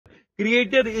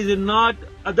Creator is not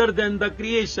other than the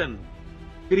creation.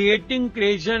 Creating,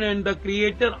 creation and the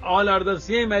creator all are the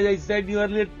same, as I said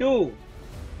earlier too.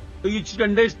 So you should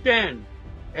understand,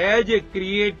 as a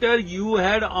creator you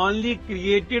had only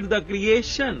created the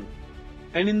creation.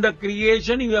 And in the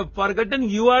creation you have forgotten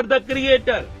you are the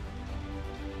creator.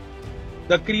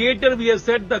 The creator we have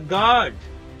said the God.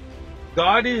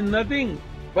 God is nothing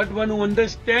but one who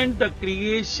understands the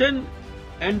creation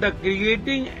and the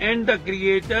creating and the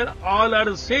creator all are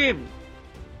the same.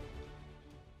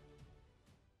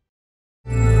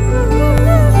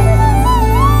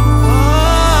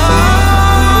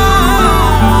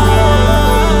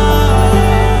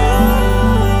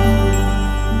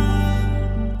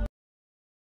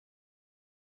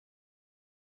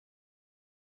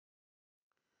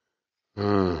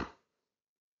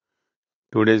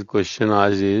 Today's question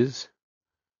asked is,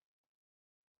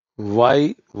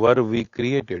 why were we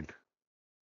created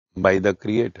by the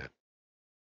Creator?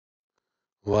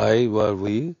 Why were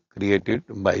we created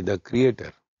by the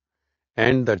Creator?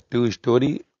 And the true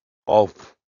story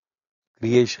of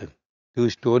creation, true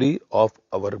story of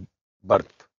our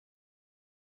birth.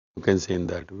 You can say in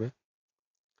that way.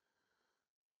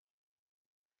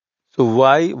 So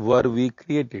why were we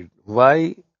created?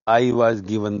 Why I was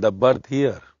given the birth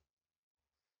here?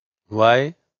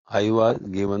 Why I was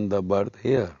given the birth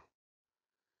here?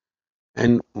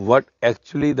 And what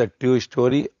actually the true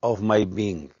story of my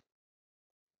being?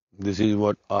 This is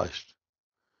what asked.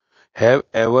 Have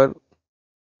ever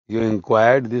you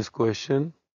inquired this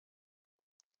question?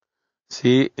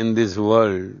 See, in this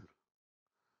world,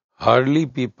 hardly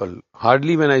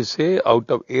when I say out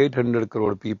of 800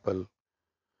 crore people,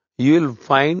 you will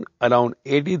find around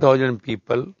 80,000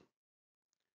 people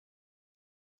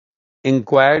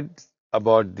inquired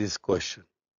about this question.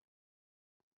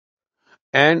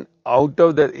 And out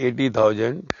of that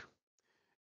 80,000,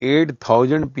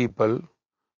 8,000 people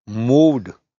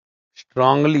moved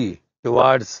strongly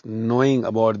towards knowing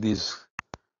about this.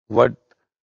 What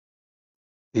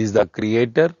is the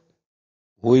Creator?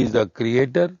 Who is the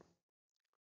Creator?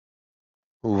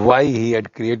 Why He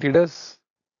had created us?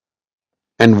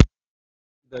 And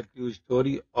the true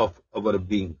story of our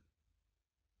being.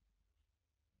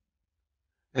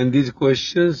 And these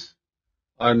questions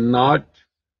are not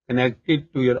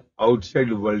connected to your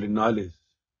outside world knowledge.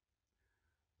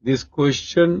 This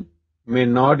question may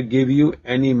not give you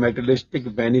any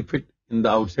materialistic benefit in the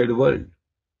outside world.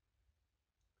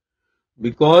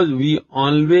 Because we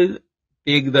always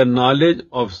take the knowledge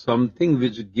of something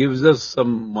which gives us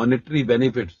some monetary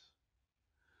benefits,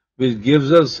 which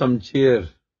gives us some cheer,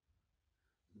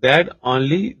 that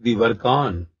only we work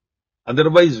on.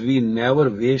 Otherwise, we never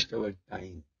waste our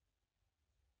time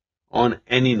on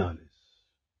any knowledge.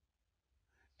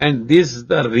 And this is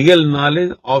the real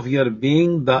knowledge of your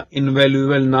being, the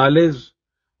invaluable knowledge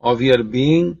of your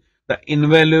being, the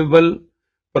invaluable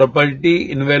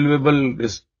property, invaluable,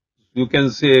 you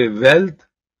can say, wealth.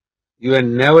 You have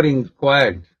never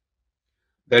inquired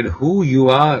that who you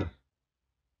are,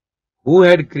 who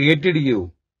had created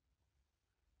you,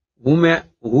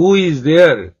 who is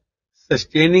there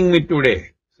sustaining me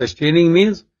today. Sustaining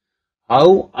means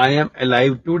how I am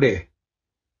alive today.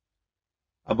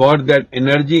 About that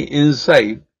energy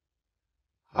inside,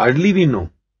 hardly we know.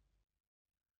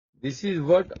 This is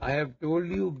what I have told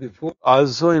you before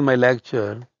also in my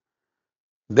lecture,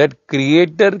 that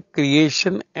creator,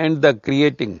 creation and the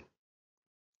creating,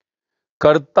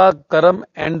 karta, karam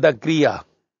and the kriya,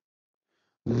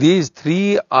 these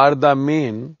three are the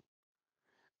main,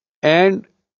 and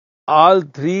all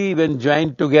three when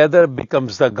joined together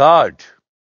becomes the God.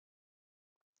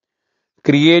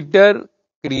 Creator,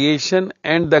 creation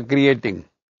and the creating.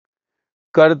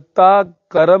 Karta,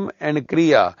 karam and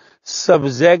kriya.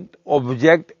 Subject,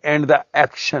 object and the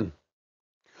action.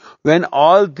 When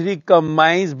all three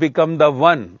combines become the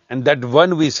one, and that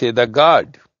one we say the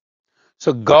God.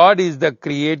 So God is the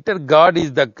creator, God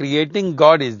is the creating,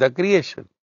 God is the creation.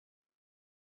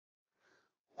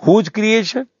 Whose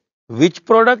creation? Which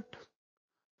product?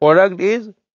 Product is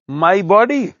my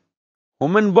body,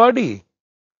 human body.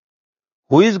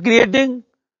 Who is creating?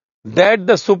 That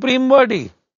the supreme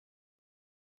body.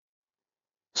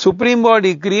 Supreme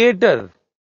body, creator,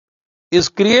 is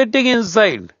creating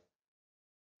inside.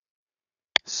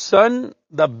 Sun,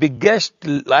 the biggest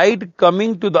light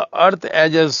coming to the earth,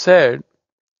 as I said,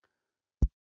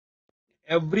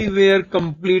 everywhere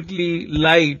completely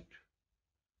light.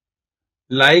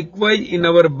 Likewise in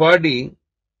our body,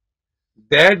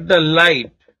 that the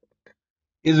light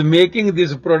is making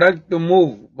this product to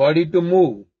move, body to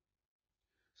move.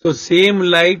 So same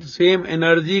light, same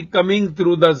energy coming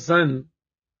through the sun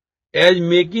as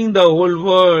making the whole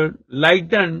world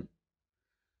lighten.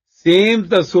 Same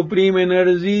the supreme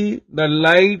energy, the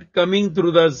light coming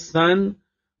through the sun,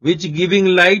 which giving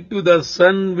light to the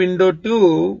sun window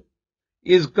too,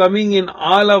 is coming in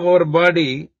all of our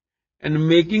body and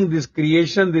making this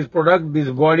creation, this product, this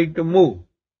body to move.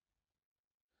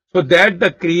 So that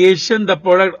the creation, the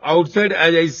product outside,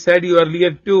 as I said you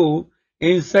earlier too,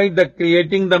 inside the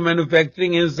creating, the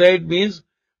manufacturing inside means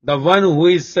the one who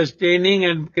is sustaining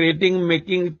and creating,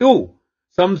 making too.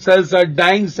 Some cells are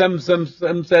dying, some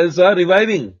cells are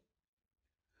reviving.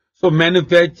 So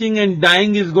manufacturing and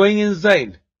dying is going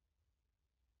inside.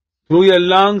 Through your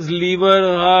lungs,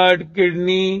 liver, heart,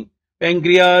 kidney,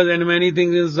 pancreas and many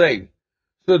things inside.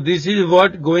 So this is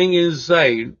what going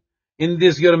inside in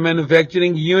this your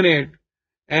manufacturing unit,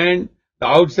 and the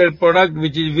outside product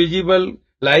which is visible,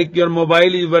 like your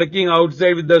mobile is working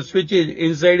outside with the switches,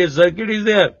 inside a circuit is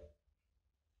there.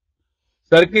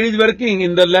 Circuit is working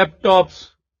in the laptops,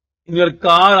 in your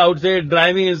car, outside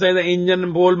driving, inside the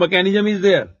engine, whole mechanism is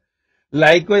there.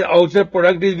 Likewise, outside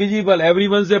product is visible.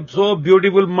 Everyone says, so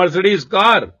beautiful Mercedes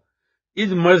car.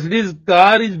 Is Mercedes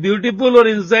car is beautiful, or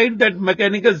inside that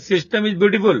mechanical system is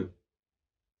beautiful?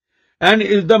 And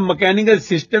is the mechanical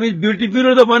system is beautiful,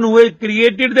 or the one who has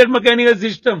created that mechanical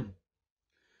system?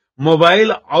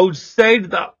 Mobile outside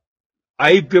the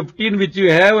i15 which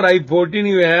you have, or i14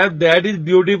 you have, that is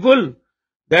beautiful.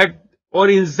 That, or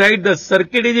inside the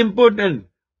circuit is important,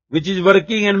 which is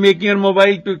working and making your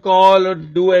mobile to call or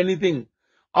do anything.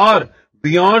 Or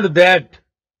beyond that,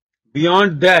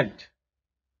 the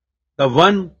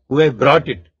one who has brought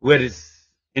it, who has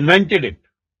invented it.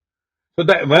 So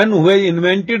the one who has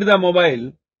invented the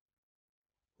mobile,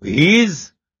 he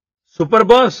is super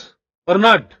boss or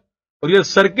not? Or your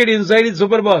circuit inside is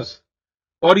super boss?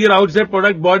 Or your outside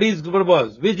product body is super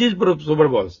boss? Which is super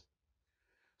boss?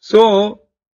 So,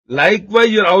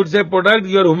 likewise your outside product,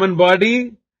 your human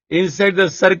body, inside the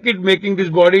circuit making this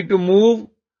body to move,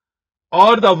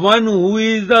 or the one who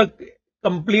is the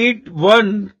complete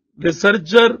one,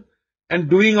 researcher and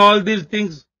doing all these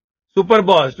things, super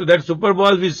boss. To that super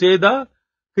boss we say the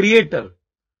creator,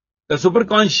 the super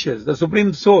conscious, the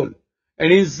supreme soul.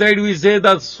 And inside we say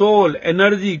the soul,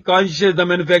 energy, conscious, the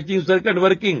manufacturing circuit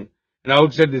working, and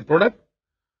outside this product.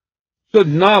 So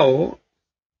now,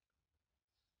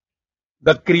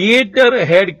 the creator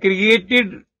had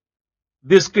created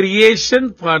this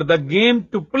creation for the game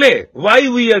to play. Why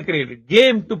we are created?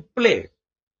 Game to play.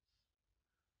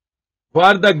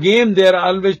 For the game there are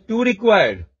always two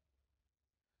required.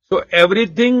 So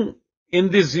everything in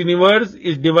this universe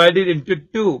is divided into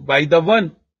two by the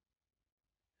one.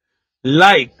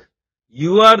 Like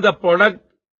you are the product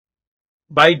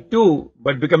by two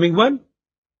but becoming one.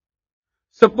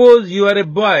 Suppose you are a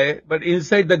boy but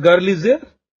inside the girl is there.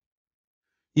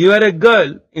 You are a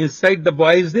girl, inside the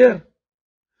boy is there.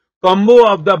 Combo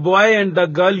of the boy and the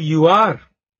girl you are.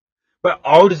 But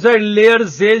outside layer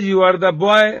says you are the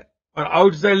boy, or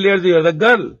outside layer you are the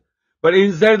girl. But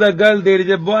inside the girl there is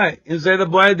a boy. Inside the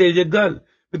boy there is a girl.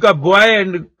 Because boy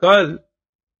and girl,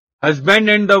 husband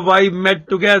and the wife met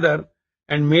together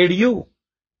and made you.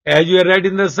 As you read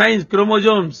in the science,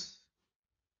 chromosomes.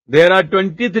 There are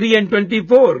 23 and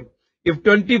 24. If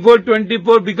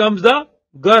 24 becomes the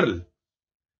girl.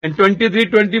 And 23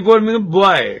 becomes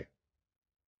boy.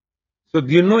 So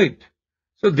do you know it?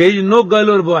 So there is no girl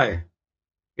or boy.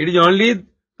 It is only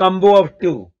combo of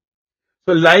two.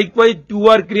 So likewise two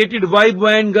are created. Why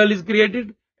boy and girl is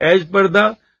created? As per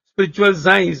the spiritual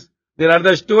science, there are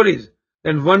the stories.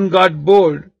 Then one got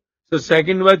bored. So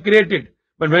second was created.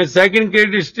 But when second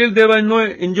created, still there was no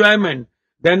enjoyment.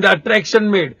 Then the attraction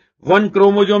made. One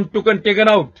chromosome taken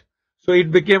out. So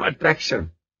it became attraction.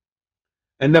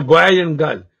 And the boy and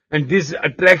girl. And this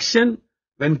attraction,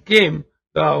 when came,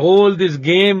 the whole this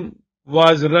game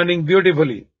was running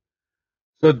beautifully.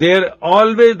 So there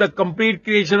always the complete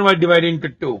creation was divided into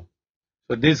two.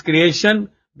 So this creation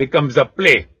becomes a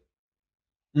play.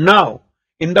 Now,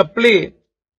 in the play,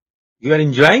 you are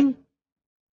enjoying.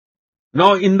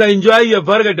 Now, in the enjoy, you have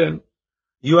forgotten.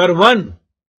 You are one.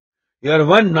 You are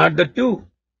one, not the two.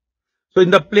 So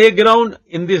in the playground,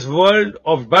 in this world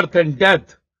of birth and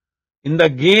death, in the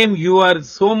game, you are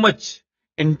so much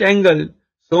entangled,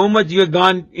 so much you have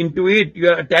gone into it, you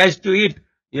are attached to it,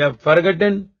 you have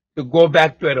forgotten to go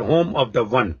back to your home of the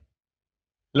one.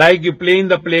 Like you play in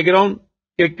the playground,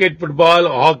 cricket, football,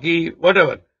 hockey,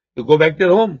 whatever. You go back to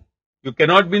your home. You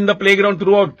cannot be in the playground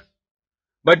throughout.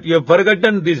 But you have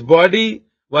forgotten this body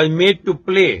was made to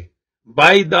play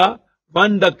by the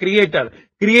one, the creator.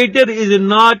 Creator is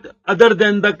not other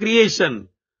than the creation.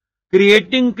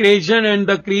 Creating, creation and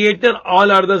the creator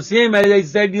all are the same, as I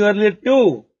said earlier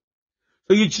too.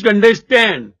 So you should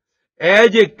understand,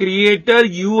 as a creator,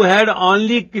 you had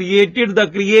only created the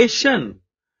creation.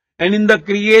 And in the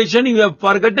creation, you have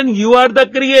forgotten you are the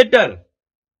creator.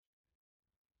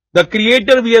 The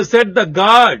creator, we have said, the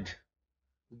God.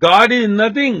 God is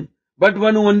nothing but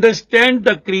one who understands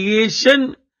the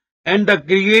creation and the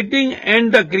creating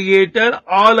and the creator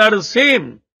all are the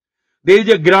same. There is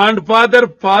a grandfather,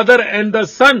 father and the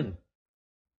son.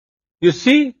 You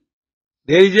see,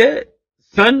 there is a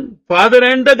son, father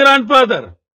and the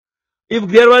grandfather. If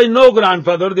there was no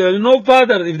grandfather, there was no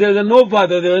father. If there was no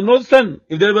father, there was no son.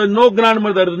 If there was no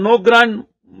grandmother,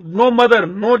 no mother,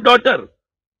 no daughter.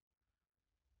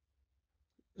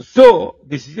 So,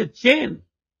 this is a chain.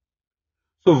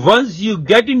 So once you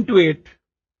get into it,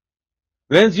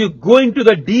 once you go into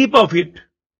the deep of it,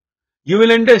 you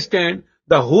will understand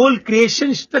the whole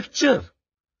creation structure.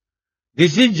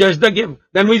 This is just the game.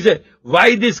 Then we say,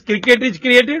 why this cricket is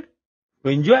created? To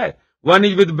enjoy. One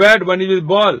is with bat, one is with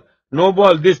ball. No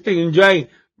ball, this thing, enjoying.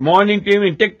 Morning to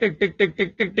evening, tick, tick, tick, tick,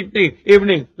 tick, tick, tick, tick.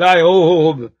 Evening,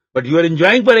 but you are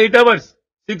enjoying for 8 hours,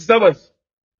 6 hours.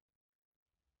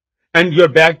 And you are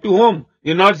back to home.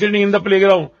 You are not sitting in the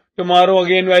playground. Tomorrow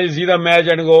again, I will see the match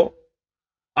and go.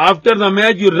 After the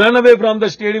match, you run away from the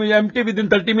stadium, is empty within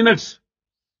 30 minutes.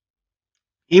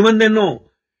 Even they know,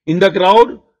 in the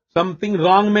crowd, something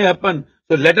wrong may happen.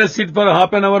 So let us sit for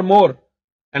half an hour more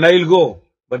and I will go.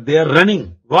 But they are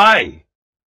running. Why?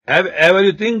 Ever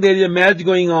you think there is a match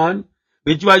going on,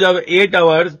 which was of 8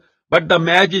 hours, but the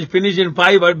match is finished in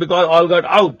 5 hours because all got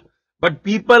out. But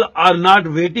people are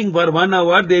not waiting for 1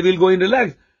 hour, they will go and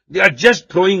relax. They are just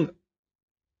throwing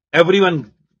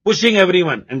everyone, pushing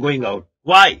everyone and going out.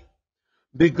 Why?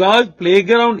 Because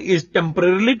playground is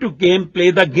temporarily to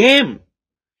play the game.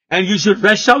 And you should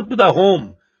rush out to the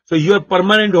home. So your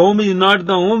permanent home is not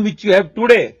the home which you have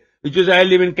today. Which is, I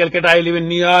live in Calcutta, I live in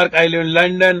New York, I live in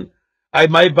London,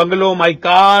 my bungalow, my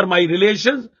car, my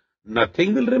relations.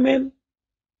 Nothing will remain.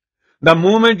 The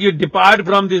moment you depart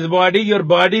from this body, your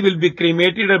body will be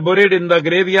cremated or buried in the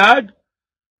graveyard.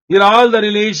 Your all the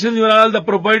relations, your all the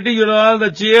property, your all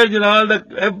the chairs, your all the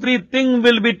everything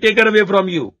will be taken away from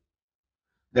you.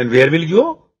 Then where will you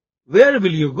go? Where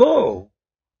will you go?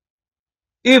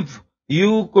 If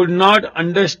you could not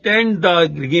understand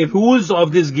the rules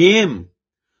of this game,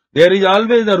 there is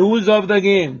always the rules of the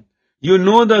game. You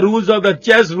know the rules of the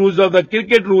chess, rules of the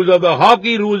cricket, rules of the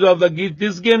hockey, rules of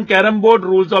this game, carom board,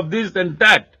 rules of this and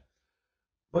that.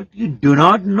 But you do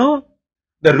not know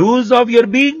the rules of your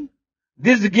being.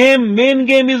 This game, main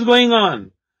game is going on.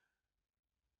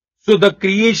 So the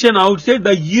creation outside,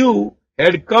 the you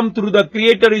had come through the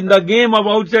creator in the game of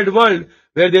outside world,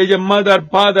 where there is a mother,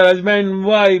 father, husband,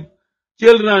 wife,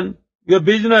 children, your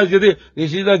business.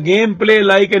 This is a game play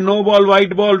like a no ball,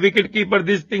 white ball, wicket keeper,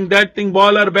 this thing, that thing,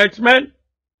 bowler, batsman.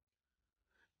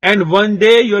 And one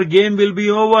day your game will be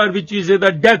over, which is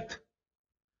the death.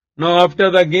 Now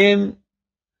after the game,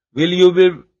 will you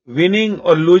be winning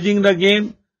or losing the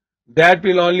game? That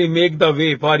will only make the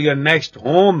way for your next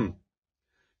home.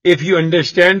 If you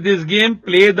understand this game,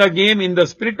 play the game in the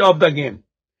spirit of the game.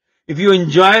 If you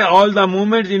enjoy all the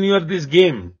moments in this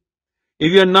game,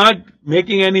 if you are not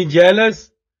making any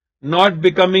jealous, not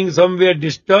becoming somewhere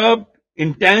disturbed,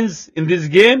 intense in this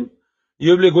game,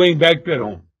 you will be going back to your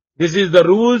home. This is the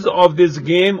rules of this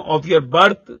game of your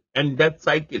birth and death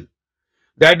cycle.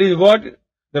 That is what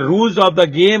the rules of the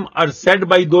game are set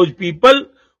by those people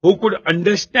who could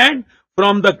understand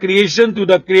from the creation to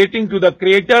the creating to the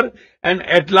creator, and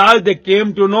at last they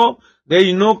came to know there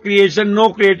is no creation,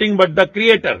 no creating but the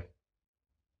creator.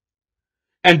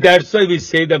 And that's why we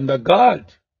say them the God.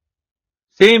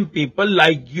 Same people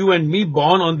like you and me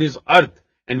born on this earth,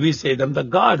 and we say them the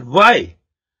God. Why?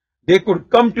 They could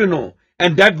come to know,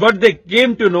 and that what they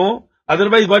came to know.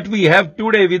 Otherwise what we have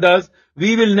today with us,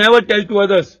 we will never tell to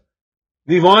others.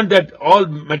 We want that all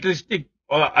materialistic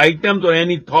items or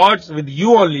any thoughts with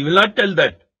you only. We will not tell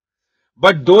that.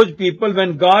 But those people,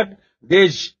 when God, they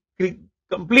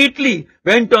completely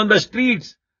went on the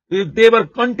streets. They were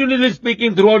continuously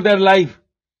speaking throughout their life.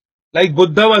 Like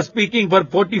Buddha was speaking for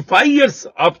 45 years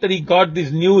after he got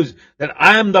this news that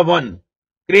I am the one.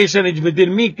 Creation is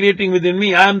within me, creating within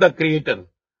me. I am the creator.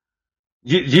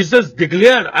 Jesus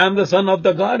declared, I am the son of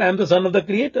the God. I am the son of the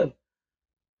creator.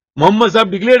 Muhammad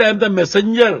Sahib declared, I am the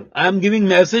messenger. I am giving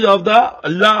message of the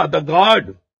Allah, the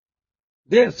God.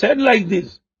 They said like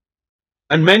this.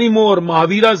 And many more.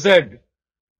 Mahavira said.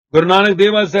 Guru Nanak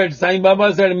Deva said. Sai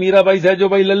Baba said. Mirabai said.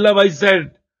 Bhai Lalla Bhai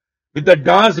said. With the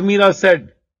dance Meera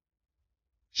said.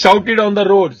 Shouted on the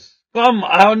roads. Come,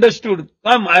 I have understood.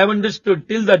 Come, I have understood.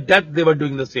 Till the death they were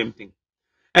doing the same thing.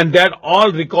 And that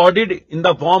all recorded in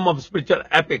the form of spiritual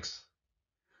epics.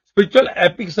 Spiritual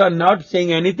epics are not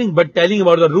saying anything but telling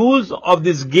about the rules of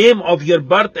this game of your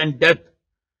birth and death.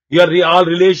 Your all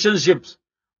relationships,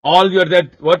 all your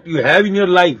that what you have in your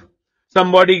life.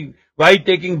 Somebody, why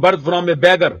taking birth from a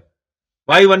beggar?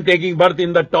 Why one taking birth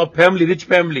in the top family, rich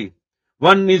family?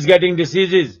 One is getting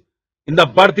diseases in the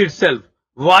birth itself.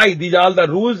 Why? These all the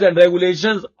rules and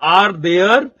regulations are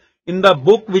there in the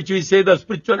book which we say the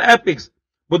spiritual epics.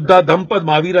 Buddha, Dhampad,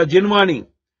 Mahavira, Jinvani,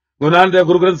 Guru Nanak Dev,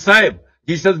 Guru Granth Sahib,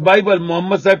 Jesus Bible,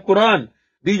 Muhammad Sahib Quran.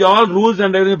 These all rules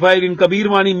and regulations in Kabir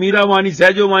Vaani, Meera Vaani,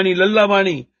 Sajo Vaani, Lalla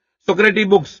Vaani, Socrates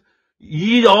books.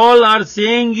 These all are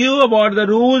saying you about the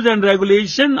rules and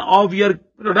regulation of your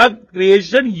product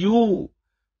creation.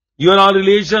 Your all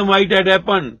relation might have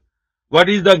happened. What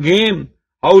is the game?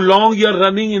 How long you are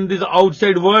running in this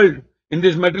outside world, in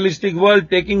this materialistic world,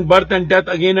 taking birth and death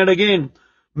again and again.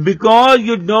 Because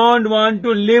you don't want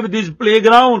to live this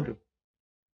playground.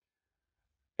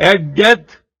 At death,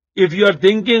 if you are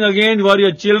thinking again for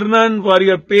your children, for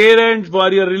your parents,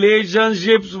 for your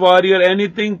relationships, for your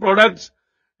anything products,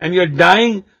 and you're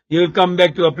dying, you will come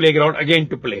back to a playground again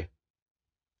to play.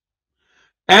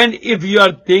 And if you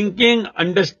are thinking,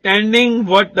 understanding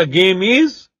what the game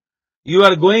is, you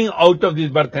are going out of this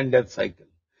birth and death cycle.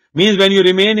 Means when you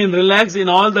remain in relax in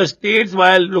all the states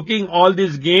while looking all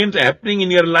these games happening in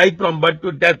your life from birth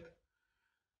to death,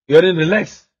 you are in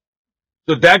relax.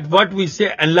 So that's what we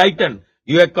say enlighten.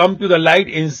 You have come to the light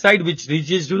inside which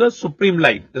reaches to the supreme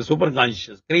light, the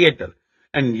superconscious, creator.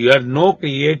 And you are no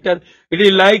creator. It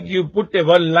is like you put a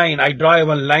one line, I draw a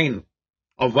one line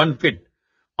of 1 foot.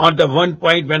 On the one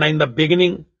point when in the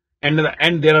beginning and in the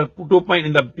end there are 2 points,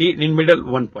 in middle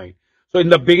 1 point. So in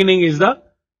the beginning is the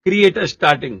creator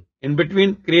starting, in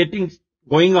between creating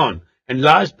going on, and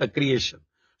last the creation.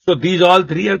 So these all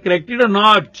three are connected or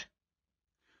not?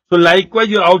 So likewise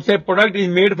your outside product is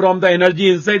made from the energy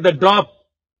inside the drop.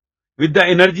 With the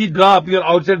energy drop your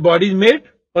outside body is made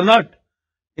or not?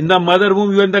 In the mother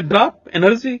womb you are in the drop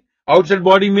energy. Outside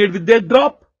body made with that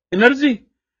drop energy.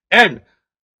 And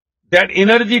that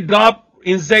energy drop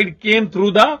inside came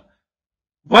through the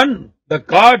one, the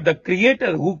God, the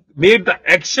creator who made the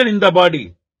action in the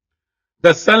body.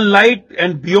 The sunlight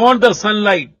and beyond the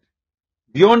sunlight,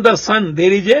 beyond the sun,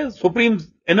 there is a supreme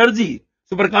energy,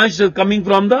 superconscious coming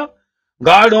from the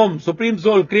God home, supreme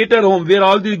soul, creator home, where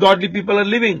all these godly people are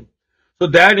living. So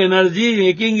that energy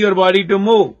making your body to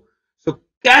move. So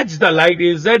catch the light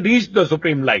inside, reach the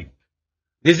supreme light.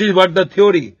 This is what the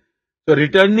theory. So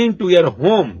returning to your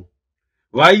home,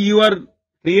 why you are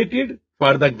created?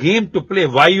 For the game to play.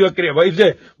 Why you are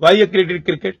created? Why you created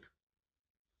cricket?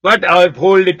 But I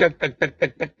hold it tuck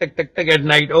at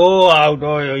night.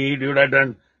 Oh, he would have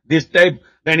done this type.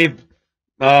 Then if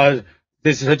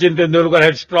this Sachin Tendulkar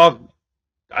had struck,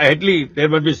 at least there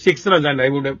would be 6 runs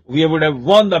and we would have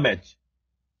won the match.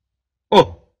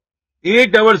 Oh,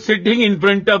 8 hours sitting in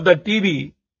front of the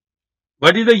TV.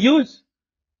 What is the use?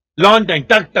 Long time.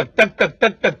 Tuck.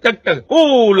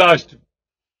 Oh, last.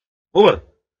 Over.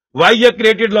 Why you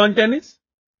created lawn tennis?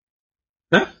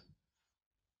 Huh?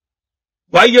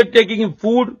 Why you are taking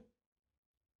food?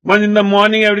 1 in the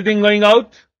morning, everything going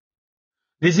out?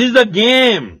 This is the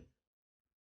game.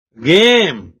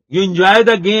 Game. You enjoy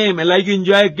the game, like you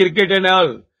enjoy cricket and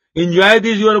all. Enjoy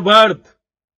this your birth.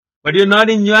 But you're not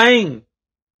enjoying.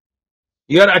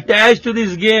 You are attached to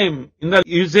this game.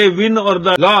 You say win or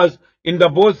the loss, in the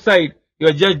both sides, you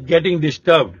are just getting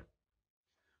disturbed.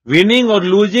 Winning or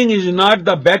losing is not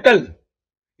the battle.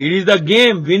 It is the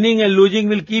game. Winning and losing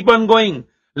will keep on going.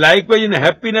 Likewise, in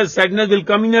happiness, sadness will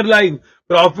come in your life.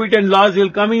 Profit and loss will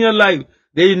come in your life.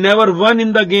 There is never one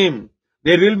in the game.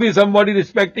 There will be somebody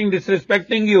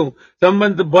disrespecting you.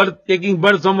 Someone taking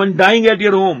birth, someone dying at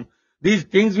your home. These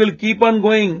things will keep on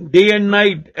going day and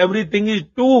night. Everything is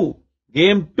two.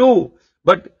 Game two.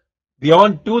 But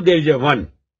beyond two, there is a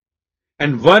one.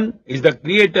 And one is the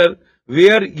creator,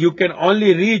 where you can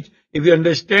only reach if you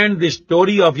understand the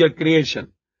story of your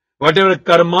creation. Whatever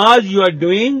karmas you are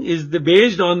doing is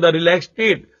based on the relaxed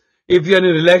state. If you are in a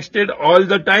relaxed state all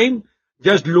the time,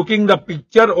 just looking the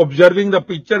picture, observing the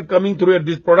picture coming through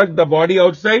this product, the body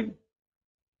outside,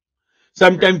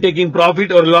 sometimes taking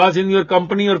profit or loss in your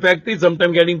company or factory,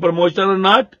 sometimes getting promotion or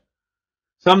not,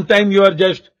 sometimes you are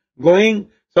just going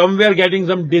somewhere getting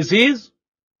some disease,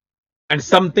 and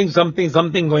something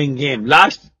going game.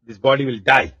 Last, this body will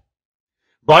die.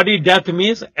 Body death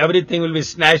means everything will be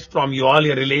snatched from you, all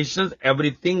your relations,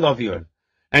 everything of yours.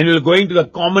 And you will go into the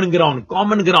common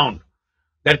ground.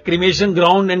 That cremation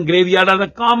ground and graveyard are the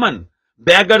common.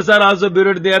 Beggars are also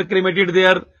buried there, cremated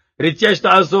there. Richest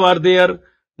also are there.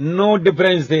 No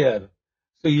difference there.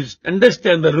 So you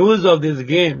understand the rules of this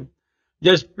game.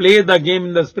 Just play the game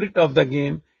in the spirit of the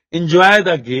game. Enjoy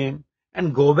the game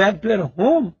and go back to your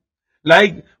home.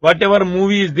 Like whatever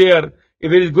movie is there,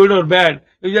 if it is good or bad,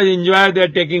 you just enjoy there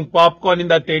taking popcorn in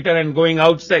the theater and going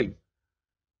outside.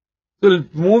 So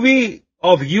movie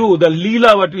of you, the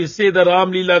Leela, what we say, the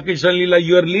Ram Leela, Krishna Leela,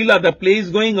 your Leela, the play is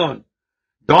going on.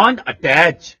 Don't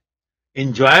attach.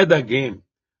 Enjoy the game.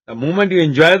 The moment you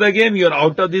enjoy the game, you are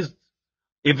out of this.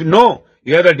 If no,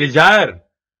 you have a desire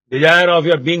of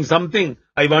your being something.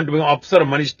 I want to be an officer,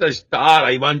 minister, star.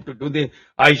 I want to do this.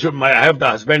 I have the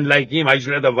husband like him. I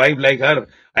should have the wife like her.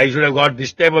 I should have got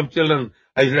this type of children.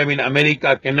 I should have been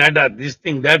America, Canada, this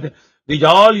thing, that. These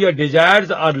all your desires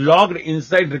are logged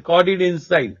inside, recorded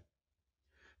inside.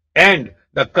 And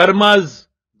the karmas,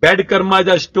 bad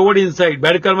karmas are stored inside.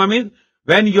 Bad karma means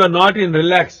when you are not in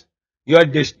relax, you are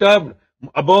disturbed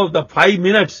above the 5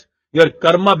 minutes, your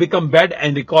karma become bad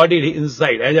and recorded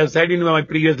inside. As I said in my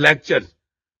previous lectures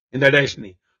in the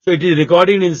dictionary. So it is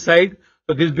recorded inside.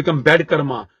 So this become bad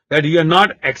karma. That you are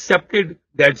not accepted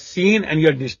that scene and you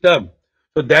are disturbed.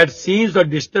 So that scenes or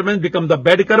disturbance become the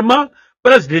bad karma.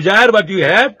 Plus desire what you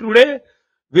have today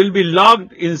will be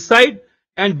logged inside.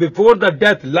 And before the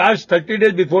death, last 30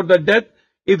 days before the death,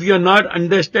 if you are not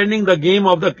understanding the game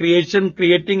of the creation,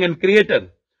 creating and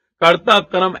creator, karta,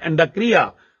 karam and the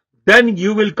kriya, then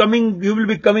you will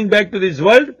be coming back to this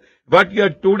world, but you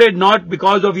are today not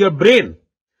because of your brain,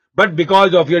 but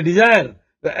because of your desire.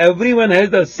 So everyone has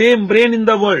the same brain in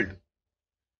the world.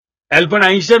 Albert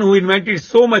Einstein, who invented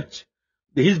so much,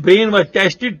 his brain was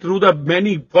tested through the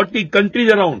many 40 countries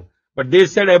around, but they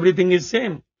said everything is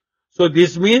same. So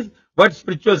this means what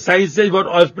spiritual science says, what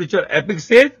all spiritual epics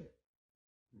says,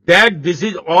 that this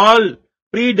is all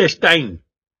predestined.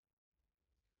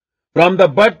 From the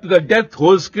birth to the death,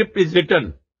 whole script is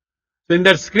written. So in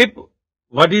that script,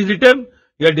 what is written?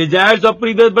 Your desires of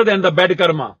previous birth and the bad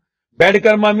karma. Bad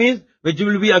karma means which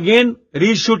will be again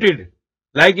reshooted.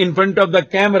 Like in front of the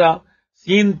camera,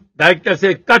 scene, director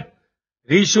say cut,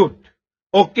 reshoot.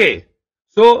 Okay.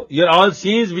 So your all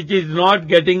scenes which is not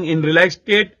getting in relaxed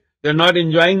state, you are not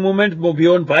enjoying moments,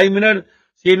 beyond 5 minutes,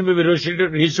 scene will be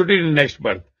reshooted in next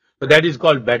birth. So that is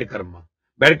called bad karma.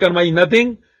 Bad karma is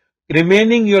nothing.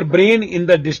 Remaining your brain in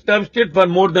the disturbed state for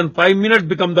more than 5 minutes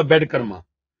become the bad karma.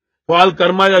 So all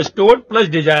karma are stored plus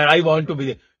desire. I want to be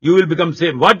there. You will become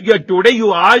same. What you are today,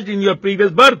 you asked in your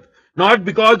previous birth, not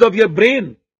because of your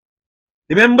brain.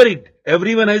 Remember it.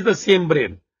 Everyone has the same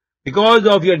brain. Because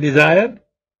of your desire,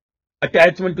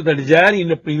 attachment to the desire in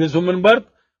the previous human birth,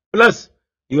 plus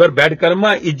your bad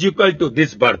karma is equal to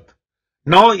this birth.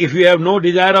 Now, if you have no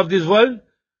desire of this world,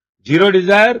 zero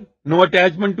desire, no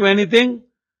attachment to anything,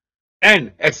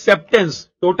 and acceptance,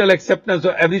 total acceptance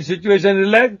of every situation,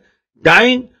 relax,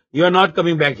 dying, you are not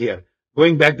coming back here,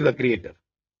 going back to the creator.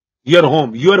 Your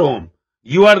home,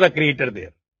 you are the creator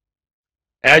there.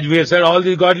 As we have said, all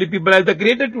these godly people are the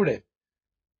creator today.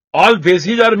 All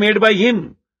faces are made by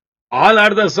him. All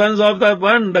are the sons of the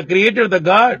one, the creator, the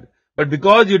God. But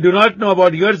because you do not know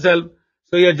about yourself,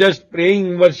 so you are just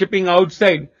praying, worshipping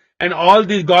outside. And all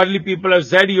these godly people have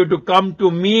said you to come to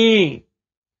me.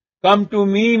 Come to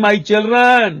me, my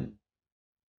children.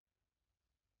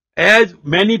 As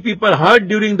many people heard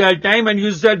during that time, and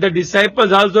you said the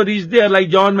disciples also reached there, like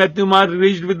John, Matthew, Mark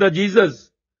reached with the Jesus.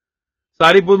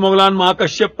 Sariput, Mogglan,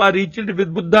 Mahakashyapa reached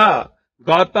with Buddha,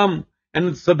 Gautam,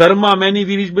 and Sadharma, many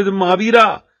we reached with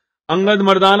Mahavira, Angad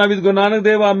Mardana with Guru Nanak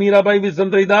Deva, Mirabai with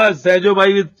Sant Haridas,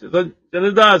 Sajobai with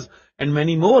Chandradas, and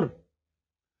many more.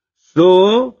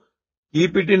 So,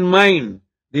 keep it in mind.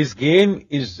 This game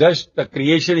is just, the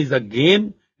creation is a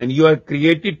game and you are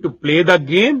created to play the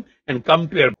game and come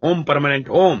to your home, permanent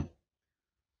home.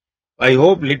 I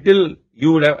hope little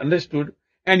you would have understood,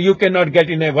 and you cannot get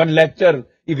in a one lecture.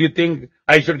 If you think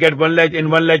I should get one lecture, in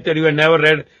one lecture you have never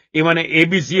read even an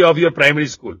ABC of your primary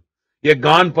school. You have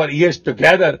gone for years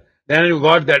together, then you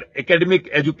got that academic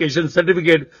education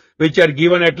certificate which are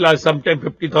given at last, sometime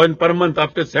 50,000 per month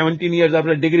after 17 years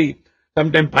after degree,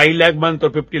 sometime 5 lakh month or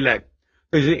 50 lakh.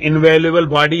 This is invaluable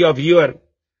body of your,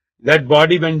 that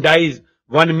body when dies,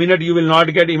 1 minute you will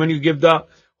not get, even you give the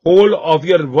whole of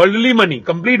your worldly money,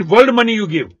 complete world money you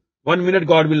give, 1 minute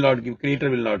God will not give, creator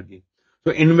will not give.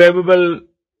 So invaluable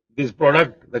this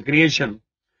product, the creation,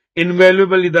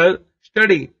 invaluable is the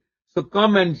study. So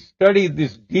come and study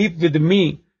this deep with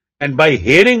me, and by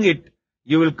hearing it,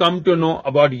 you will come to know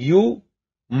about you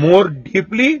more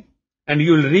deeply, and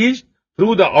you will reach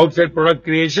through the outside product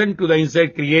creation to the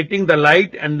inside creating the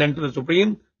light, and then to the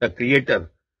supreme, the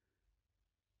creator.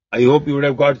 I hope you would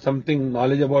have got something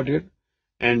knowledge about it,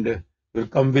 and will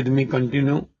come with me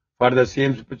continue for the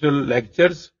same spiritual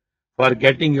lectures for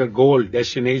getting your goal,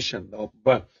 destination.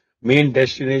 The main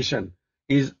destination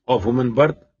is of human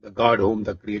birth, the God home,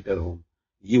 the Creator home.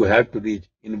 You have to reach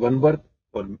in one birth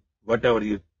or whatever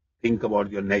you think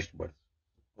about your next birth.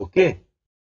 Okay?